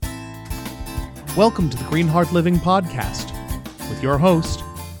Welcome to the Green Heart Living Podcast with your host,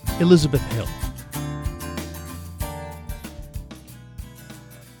 Elizabeth Hill.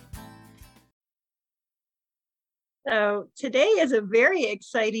 So today is a very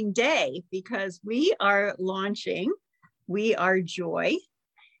exciting day because we are launching We Are Joy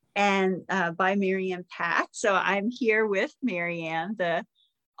and by Marianne Pack. So I'm here with Marianne, the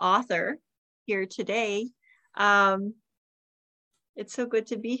author, here today. It's so good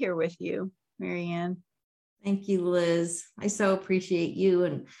to be here with you, Marianne. Thank you, Liz. I so appreciate you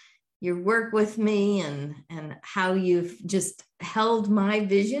and your work with me and how you've just held my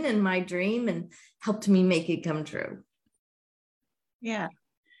vision and my dream and helped me make it come true. Yeah.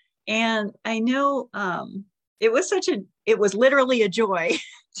 And I know it was literally a joy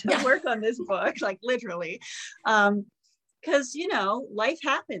to work on this book, like literally. Because, life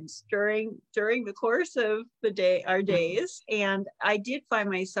happens during the course of the day, our days. And I did find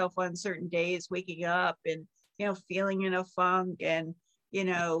myself on certain days waking up and, feeling in a funk and,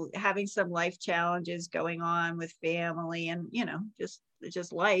 having some life challenges going on with family and,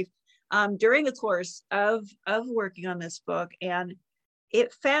 just life during the course of working on this book. And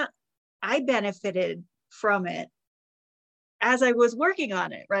I benefited from it as I was working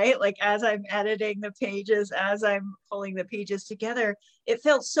on it, right? Like as I'm editing the pages, as I'm pulling the pages together, it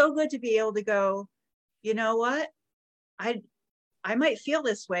felt so good to be able to go, you know what? I might feel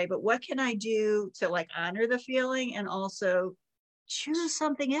this way, but what can I do to honor the feeling and also choose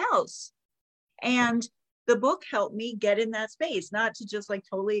something else? And the book helped me get in that space, not to just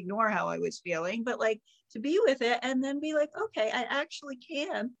totally ignore how I was feeling, but to be with it and then be okay, I actually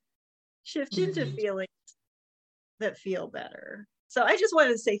can shift into feelings that feel better. So I just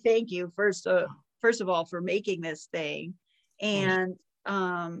wanted to say thank you first of all for making this thing. And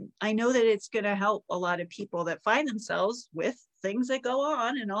I know that it's going to help a lot of people that find themselves with things that go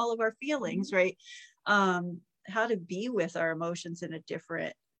on and all of our feelings, right? How to be with our emotions in a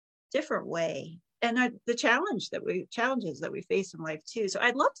different way. And the challenges that we face in life too. So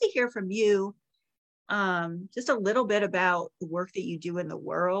I'd love to hear from you just a little bit about the work that you do in the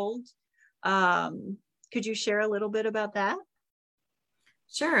world. Could you share a little bit about that?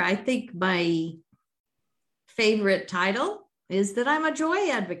 Sure. I think my favorite title is that I'm a joy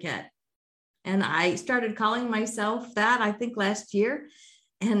advocate. And I started calling myself that, I think, last year.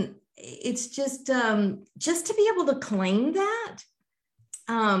 And it's just to be able to claim that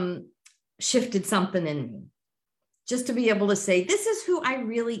shifted something in me. Just to be able to say, this is who I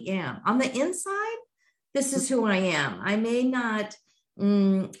really am. On the inside, this is who I am. I may not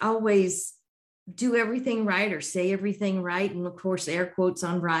always do everything right or say everything right. And of course, air quotes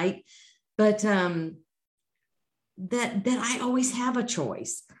on right. But that I always have a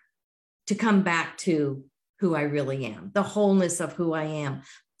choice to come back to who I really am, the wholeness of who I am,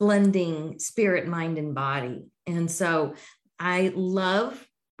 blending spirit, mind, and body. And so I love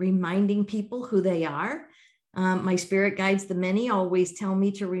reminding people who they are. My spirit guides, the many, always tell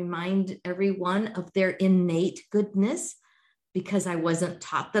me to remind everyone of their innate goodness, because I wasn't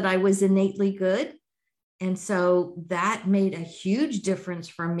taught that I was innately good. And so that made a huge difference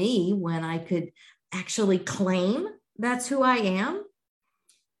for me when I could actually claim that's who I am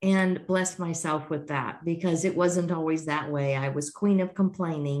and bless myself with that, because it wasn't always that way. I was queen of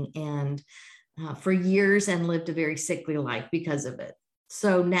complaining and for years and lived a very sickly life because of it.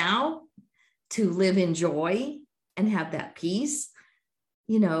 So now to live in joy and have that peace,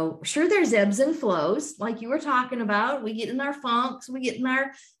 sure, there's ebbs and flows, like you were talking about. We get in our funks, we get in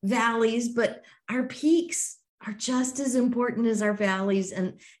our valleys, but our peaks are just as important as our valleys.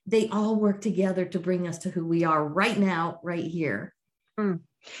 And they all work together to bring us to who we are right now, right here. And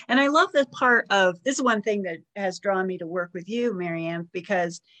I love this part of, this is one thing that has drawn me to work with you, Marianne,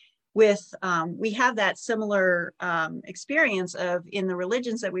 because we have that similar experience of, in the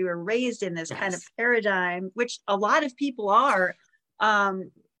religions that we were raised in, this kind of paradigm, which a lot of people are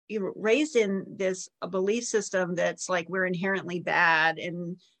raised in this belief system that's we're inherently bad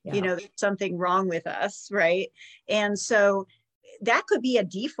and there's something wrong with us, right? And so that could be a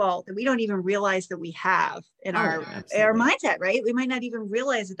default that we don't even realize that we have in our mindset, right? We might not even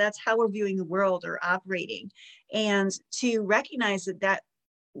realize that that's how we're viewing the world or operating. And to recognize that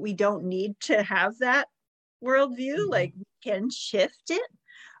we don't need to have that worldview, we can shift it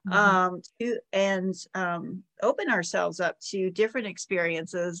open ourselves up to different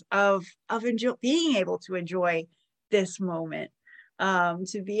experiences of being able to enjoy this moment,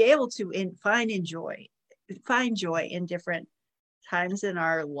 to be able to find joy in different times in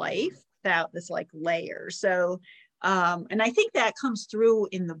our life without this layer. So and I think that comes through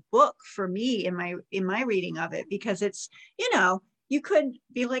in the book for me in my reading of it, because it's you could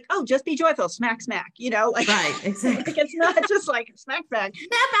be like, oh, just be joyful, smack, smack, like, right, exactly. like it's not just like smack, smack.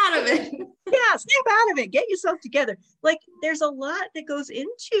 Snap out of it. Yeah, snap out of it. Get yourself together. Like there's a lot that goes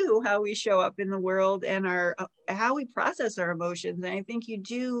into how we show up in the world and our how we process our emotions. And I think you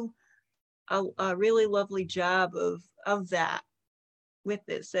do a really lovely job of that with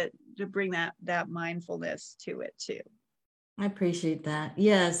this, to bring that mindfulness to it too. I appreciate that.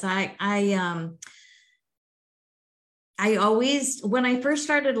 Yes, I always, when I first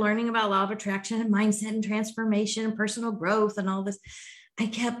started learning about law of attraction and mindset and transformation and personal growth and all this, I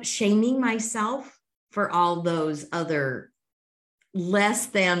kept shaming myself for all those other less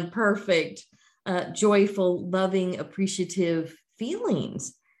than perfect, joyful, loving, appreciative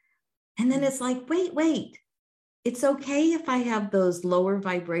feelings. And then it's like, wait, it's okay if I have those lower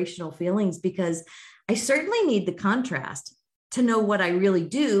vibrational feelings, because I certainly need the contrast to know what I really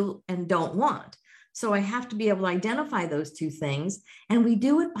do and don't want. So I have to be able to identify those two things. And we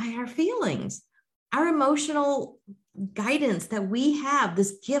do it by our feelings, our emotional guidance that we have,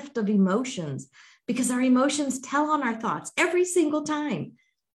 this gift of emotions, because our emotions tell on our thoughts every single time.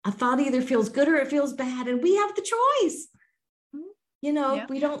 A thought either feels good or it feels bad, and we have the choice. Yeah.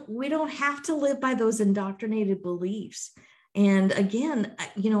 We don't have to live by those indoctrinated beliefs. And again,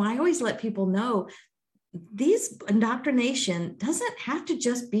 I always let people know these indoctrination doesn't have to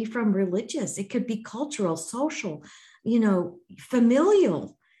just be from religious. It could be cultural, social,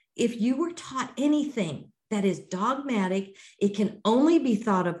 familial. If you were taught anything that is dogmatic, it can only be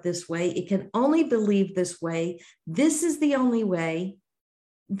thought of this way, it can only believe this way, this is the only way,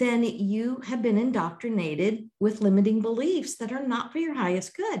 then you have been indoctrinated with limiting beliefs that are not for your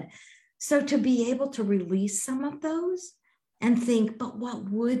highest good. So to be able to release some of those and think, but what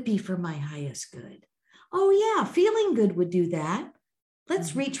would be for my highest good? Oh yeah, feeling good would do that.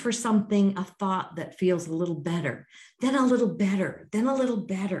 Let's reach for something, a thought that feels a little better, then a little better, then a little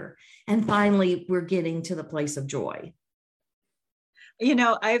better. And finally, we're getting to the place of joy.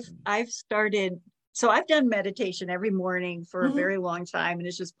 I've started, so I've done meditation every morning for a very long time, and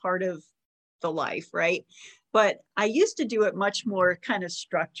it's just part of the life, right? But I used to do it much more kind of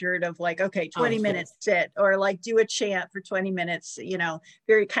structured, of like, okay, 20 minutes sit, or like do a chant for 20 minutes,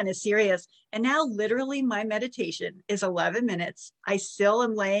 very kind of serious. And now literally my meditation is 11 minutes. I still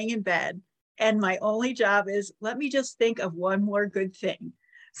am laying in bed, and my only job is, let me just think of one more good thing.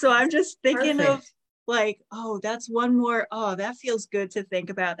 So I'm just thinking of like, oh, that's one more, oh, that feels good to think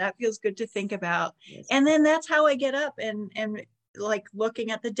about. That feels good to think about. Yes. And then that's how I get up and like looking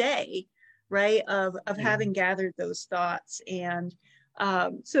at the day, right, of having gathered those thoughts. And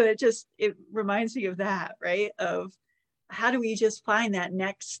so it reminds me of that, right, of how do we just find that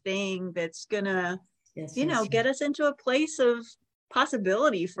next thing that's gonna get us into a place of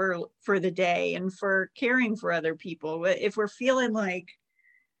possibility for the day and for caring for other people. If we're feeling like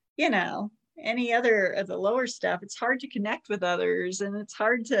any other of the lower stuff, it's hard to connect with others, and it's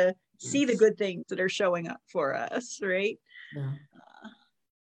hard to see the good things that are showing up for us, right? Yeah.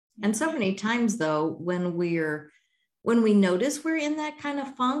 And so many times though, when we notice we're in that kind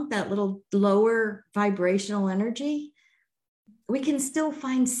of funk, that little lower vibrational energy, we can still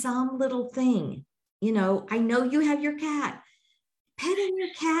find some little thing. I know you have your cat, petting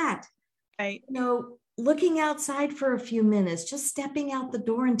your cat, right? Looking outside for a few minutes, just stepping out the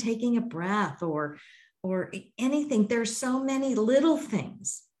door and taking a breath, or anything. There's so many little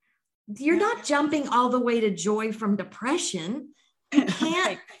things. You're not jumping all the way to joy from depression. You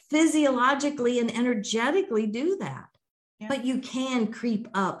can't physiologically and energetically do that, but you can creep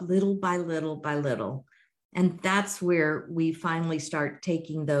up little by little by little. And that's where we finally start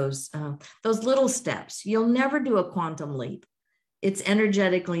taking those little steps. You'll never do a quantum leap. It's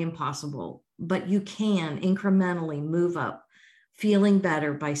energetically impossible, but you can incrementally move up, feeling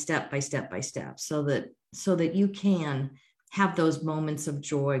better by step, so that you can have those moments of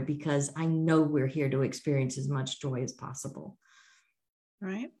joy, because I know we're here to experience as much joy as possible.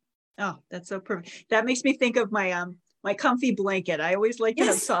 Right. Oh, that's so perfect. That makes me think of my my comfy blanket. I always like to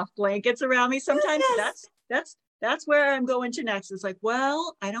have soft blankets around me. Sometimes that's where I'm going to next. It's like,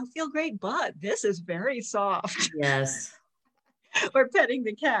 well, I don't feel great, but this is very soft. Yes. Or petting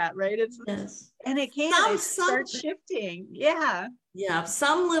the cat, right? And it can start shifting. Yeah. Yeah.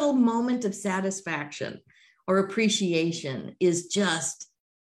 Some little moment of satisfaction or appreciation is just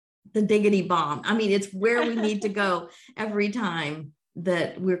the diggity bomb. I mean, it's where we need to go every time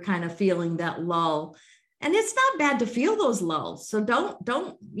that we're kind of feeling that lull. And it's not bad to feel those lulls. So don't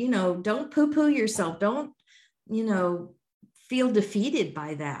poo-poo yourself. Don't, feel defeated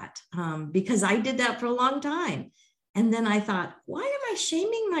by that. Because I did that for a long time. And then I thought, why am I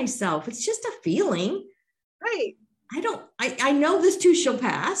shaming myself? It's just a feeling. Right. I know this too shall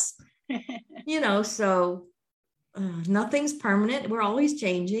pass, so nothing's permanent. We're always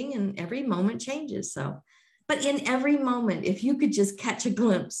changing and every moment changes. So, but in every moment, if you could just catch a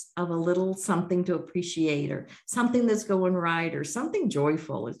glimpse of a little something to appreciate or something that's going right or something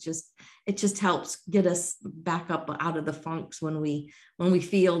joyful, it just helps get us back up out of the funks when we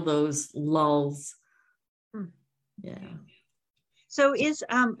feel those lulls. Yeah. So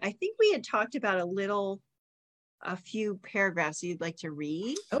I think we had talked about a few paragraphs you'd like to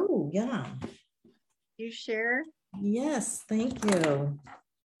read. Oh, yeah. You share? Yes, thank you.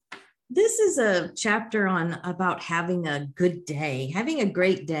 This is a chapter about having a good day, having a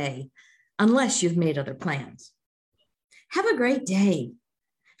great day, unless you've made other plans. Have a great day.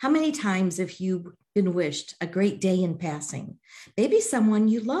 How many times have you been wished a great day in passing? Maybe someone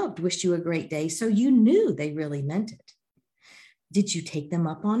you loved wished you a great day, so you knew they really meant it. Did you take them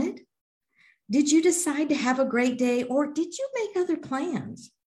up on it? Did you decide to have a great day, or did you make other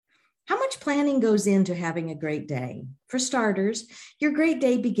plans? How much planning goes into having a great day? For starters, your great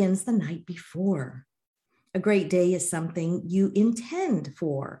day begins the night before. A great day is something you intend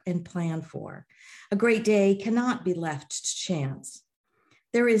for and plan for. A great day cannot be left to chance.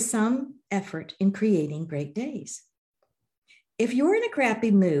 There is some effort in creating great days. If you're in a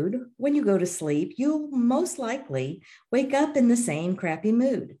crappy mood when you go to sleep, you'll most likely wake up in the same crappy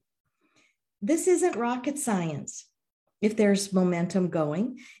mood. This isn't rocket science. If there's momentum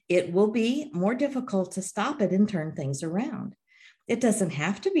going, it will be more difficult to stop it and turn things around. It doesn't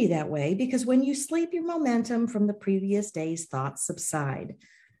have to be that way because when you sleep, your momentum from the previous day's thoughts subside.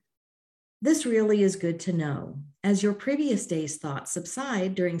 This really is good to know. As your previous day's thoughts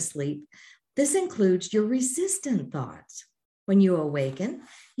subside during sleep, this includes your resistant thoughts. When you awaken,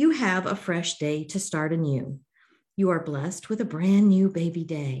 you have a fresh day to start anew. You are blessed with a brand new baby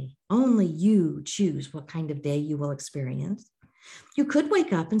day. Only you choose what kind of day you will experience. You could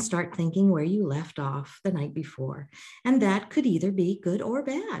wake up and start thinking where you left off the night before, and that could either be good or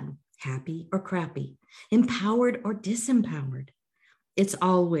bad, happy or crappy, empowered or disempowered. It's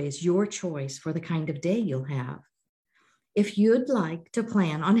always your choice for the kind of day you'll have. If you'd like to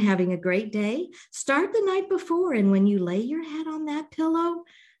plan on having a great day, start the night before, and when you lay your head on that pillow,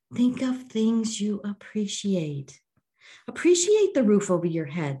 think of things you appreciate. Appreciate the roof over your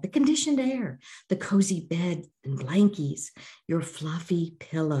head, the conditioned air, the cozy bed and blankies, your fluffy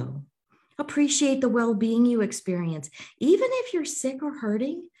pillow. Appreciate the well-being you experience. Even if you're sick or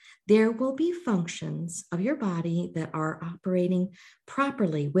hurting, there will be functions of your body that are operating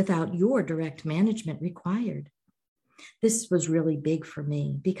properly without your direct management required. This was really big for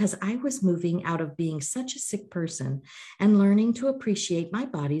me because I was moving out of being such a sick person and learning to appreciate my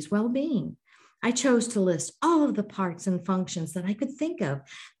body's well-being. I chose to list all of the parts and functions that I could think of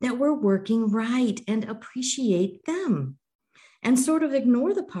that were working right and appreciate them and sort of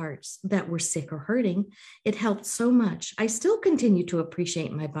ignore the parts that were sick or hurting. It helped so much. I still continue to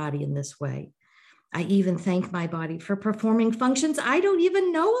appreciate my body in this way. I even thank my body for performing functions I don't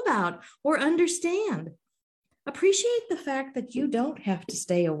even know about or understand. Appreciate the fact that you don't have to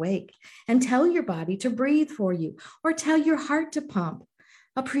stay awake and tell your body to breathe for you or tell your heart to pump.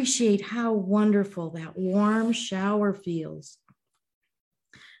 Appreciate how wonderful that warm shower feels.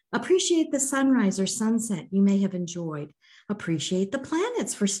 Appreciate the sunrise or sunset you may have enjoyed. Appreciate the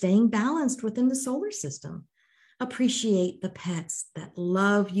planets for staying balanced within the solar system. Appreciate the pets that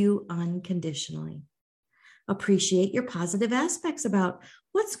love you unconditionally. Appreciate your positive aspects about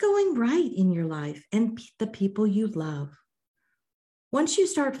what's going right in your life and the people you love. Once you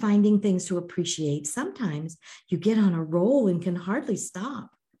start finding things to appreciate, sometimes you get on a roll and can hardly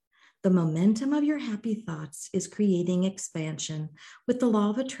stop. The momentum of your happy thoughts is creating expansion with the law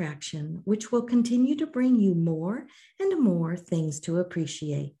of attraction, which will continue to bring you more and more things to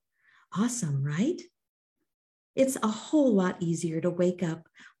appreciate. Awesome, right? It's a whole lot easier to wake up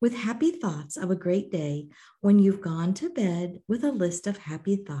with happy thoughts of a great day when you've gone to bed with a list of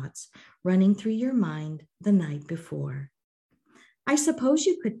happy thoughts running through your mind the night before. I suppose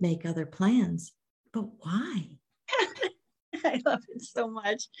you could make other plans, but why? I love it so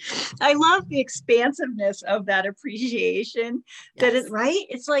much. I love the expansiveness of that appreciation. Yes. That is right.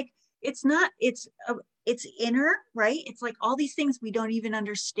 It's like, it's not, it's inner, right? It's like all these things we don't even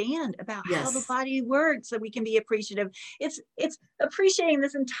understand about how the body works, so we can be appreciative. It's appreciating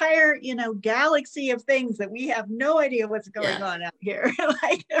this entire, galaxy of things that we have no idea what's going on out here.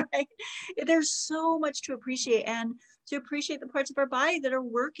 Like, right? There's so much to appreciate, and to appreciate the parts of our body that are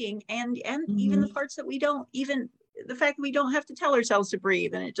working, and even the parts that we don't, even the fact that we don't have to tell ourselves to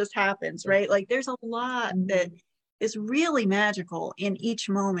breathe and it just happens, right? Like there's a lot that is really magical in each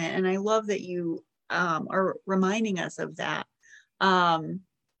moment. And I love that you are reminding us of that.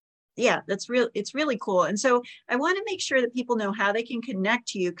 Yeah, it's really cool. And so I want to make sure that people know how they can connect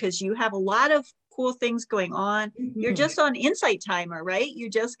to you, because you have a lot of cool things going on. You're just on Insight Timer, right? You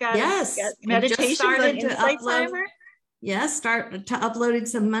just got meditations on Insight Timer. Yes, start to uploaded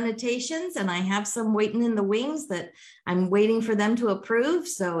some meditations, and I have some waiting in the wings that I'm waiting for them to approve.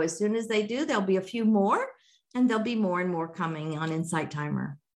 So as soon as they do, there'll be a few more, and there'll be more and more coming on Insight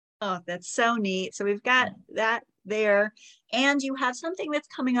Timer. Oh, that's so neat. So we've got that there. And you have something that's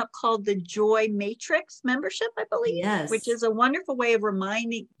coming up called the Joy Matrix membership, I believe, which is a wonderful way of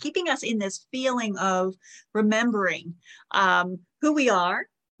keeping us in this feeling of remembering who we are,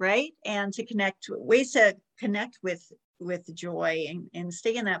 right? And ways to connect with joy and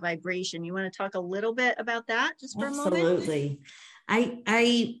stay in that vibration. You want to talk a little bit about that just for a moment? Absolutely.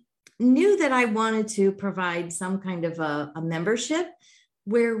 I knew that I wanted to provide some kind of a membership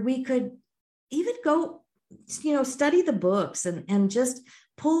where we could even go, study the books and just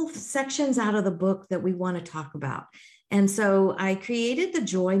pull sections out of the book that we want to talk about. And so I created the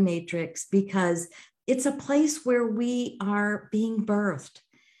Joy Matrix because it's a place where we are being birthed.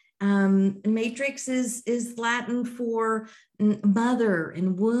 Matrix is Latin for mother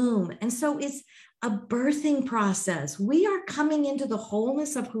and womb. And so it's a birthing process. We are coming into the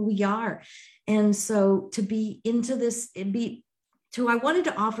wholeness of who we are. And so to be into this, I wanted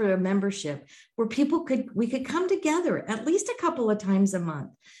to offer a membership where we could come together at least a couple of times a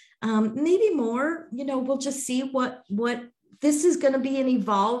month, maybe more. We'll just see what this is going to be, an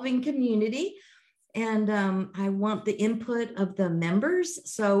evolving community. And I want the input of the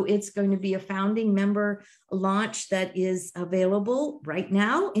members. So it's going to be a founding member launch that is available right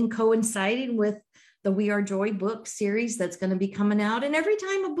now and coinciding with the We Are Joy book series that's going to be coming out. And every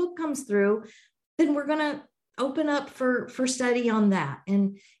time a book comes through, then we're going to open up for study on that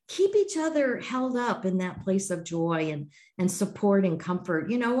and keep each other held up in that place of joy and support and comfort,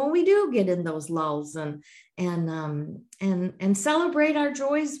 when we do get in those lulls and celebrate our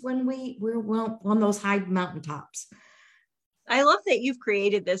joys when we're on those high mountaintops. I love that you've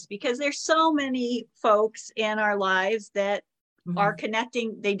created this, because there's so many folks in our lives that are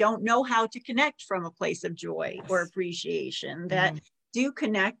connecting. They don't know how to connect from a place of joy or appreciation, that do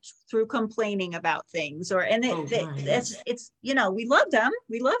connect through complaining about things, it's we love them.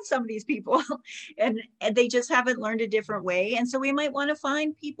 We love some of these people and they just haven't learned a different way. And so we might want to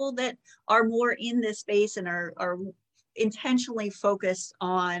find people that are more in this space and are intentionally focused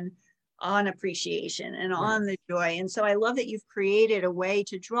on appreciation and on the joy. And so I love that you've created a way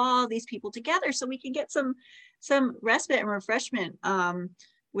to draw these people together so we can get some respite and refreshment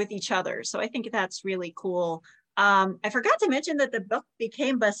with each other. So I think that's really cool. I forgot to mention that the book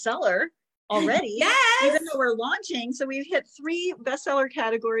became bestseller already, even though we're launching. So we've hit 3 bestseller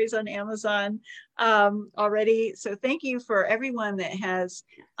categories on Amazon already. So thank you for everyone that has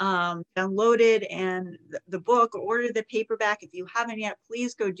downloaded and the book, or ordered the paperback. If you haven't yet,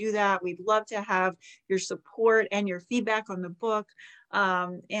 please go do that. We'd love to have your support and your feedback on the book.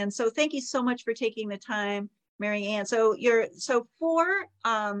 And so thank you so much for taking the time, Mary Ann. So for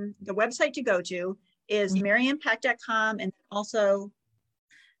the website to go to is maryanpack.com, and also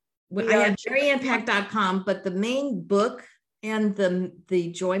I have maryanpack.com, but the main book and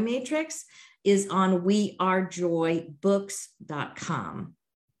the Joy Matrix is on wearejoybooks.com.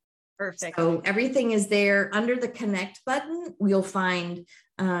 Perfect. So everything is there. Under the connect button, you'll find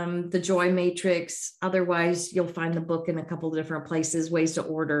the Joy Matrix. Otherwise, you'll find the book in a couple of different places, ways to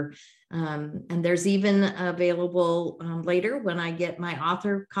order. And there's even available later, when I get my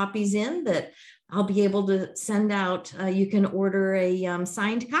author copies in, that I'll be able to send out. You can order a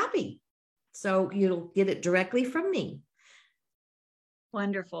signed copy, so you'll get it directly from me.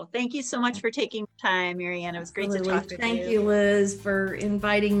 Wonderful. Thank you so much for taking the time, Mary Ann. It was great to talk with you. Thank you, Liz, for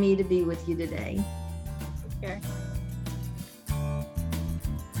inviting me to be with you today. Take care.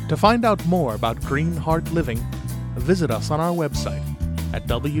 To find out more about Green Heart Living, visit us on our website at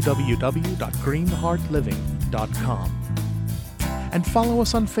www.greenheartliving.com and follow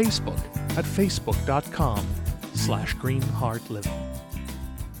us on Facebook at facebook.com/greenheartliving.